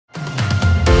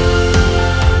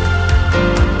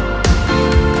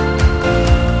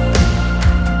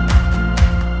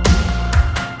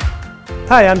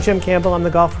Hi, I'm Jim Campbell. I'm the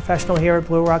golf professional here at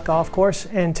Blue Rock Golf Course,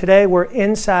 and today we're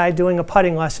inside doing a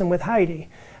putting lesson with Heidi.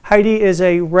 Heidi is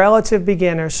a relative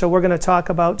beginner, so we're going to talk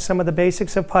about some of the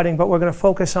basics of putting, but we're going to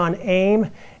focus on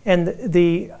aim and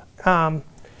the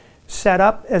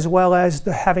setup, as well as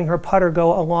having her putter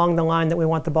go along the line that we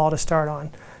want the ball to start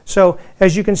on. So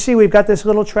as you can see, we've got this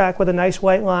little track with a nice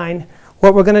white line.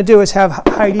 What we're going to do is have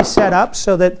Heidi set up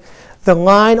so that the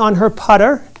line on her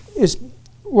putter is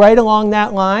right along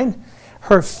that line.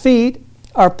 Her feet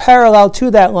are parallel to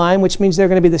that line, which means they're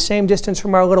going to be the same distance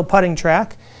from our little putting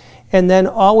track. And then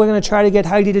all we're going to try to get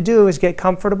Heidi to do is get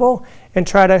comfortable and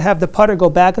try to have the putter go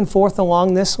back and forth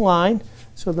along this line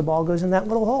so the ball goes in that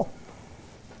little hole.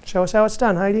 Show us how it's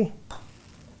done, Heidi.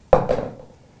 I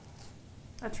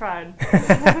tried.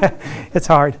 It's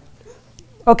hard.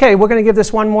 Okay, we're going to give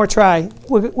this one more try.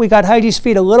 We got Heidi's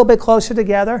feet a little bit closer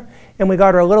together, and we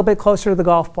got her a little bit closer to the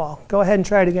golf ball. Go ahead and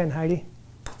try it again, Heidi.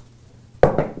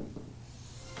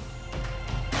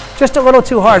 Just a little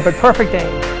too hard, but perfect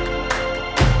aim.